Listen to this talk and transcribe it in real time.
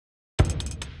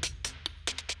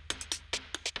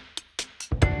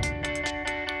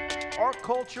Our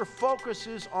culture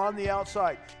focuses on the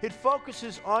outside. It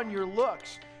focuses on your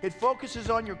looks. It focuses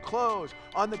on your clothes,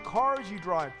 on the cars you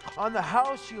drive, on the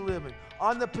house you live in,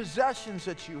 on the possessions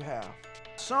that you have.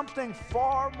 Something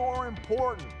far more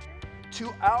important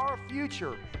to our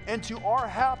future and to our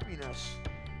happiness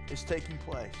is taking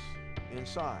place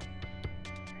inside.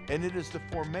 And it is the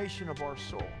formation of our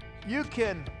soul. You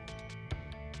can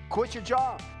quit your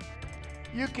job.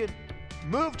 You can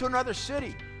move to another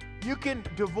city. You can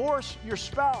divorce your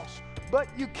spouse, but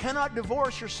you cannot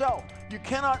divorce yourself. You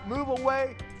cannot move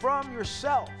away from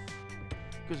yourself.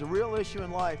 Because the real issue in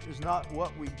life is not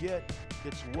what we get,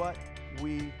 it's what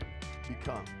we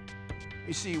become.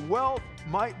 You see, wealth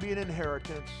might be an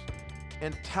inheritance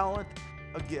and talent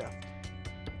a gift,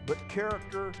 but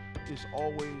character is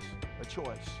always a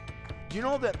choice. Do you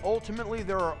know that ultimately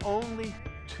there are only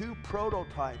two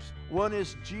prototypes? One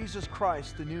is Jesus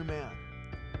Christ, the new man,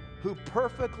 who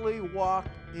perfectly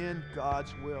walked in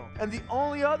God's will. And the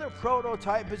only other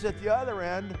prototype is at the other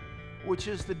end, which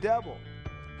is the devil,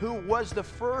 who was the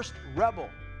first rebel,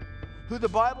 who the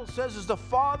Bible says is the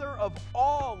father of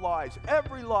all lies,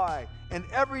 every lie and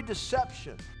every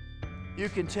deception. You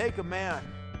can take a man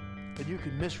and you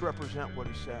can misrepresent what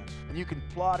he says, and you can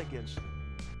plot against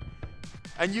him,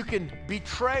 and you can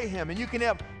betray him, and you can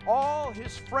have all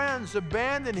his friends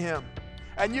abandon him,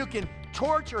 and you can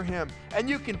torture him, and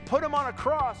you can put him on a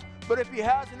cross. But if he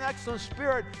has an excellent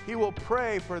spirit, he will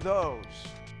pray for those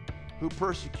who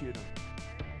persecute him.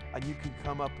 And you can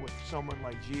come up with someone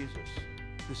like Jesus,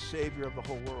 the Savior of the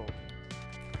whole world.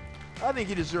 I think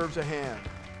he deserves a hand.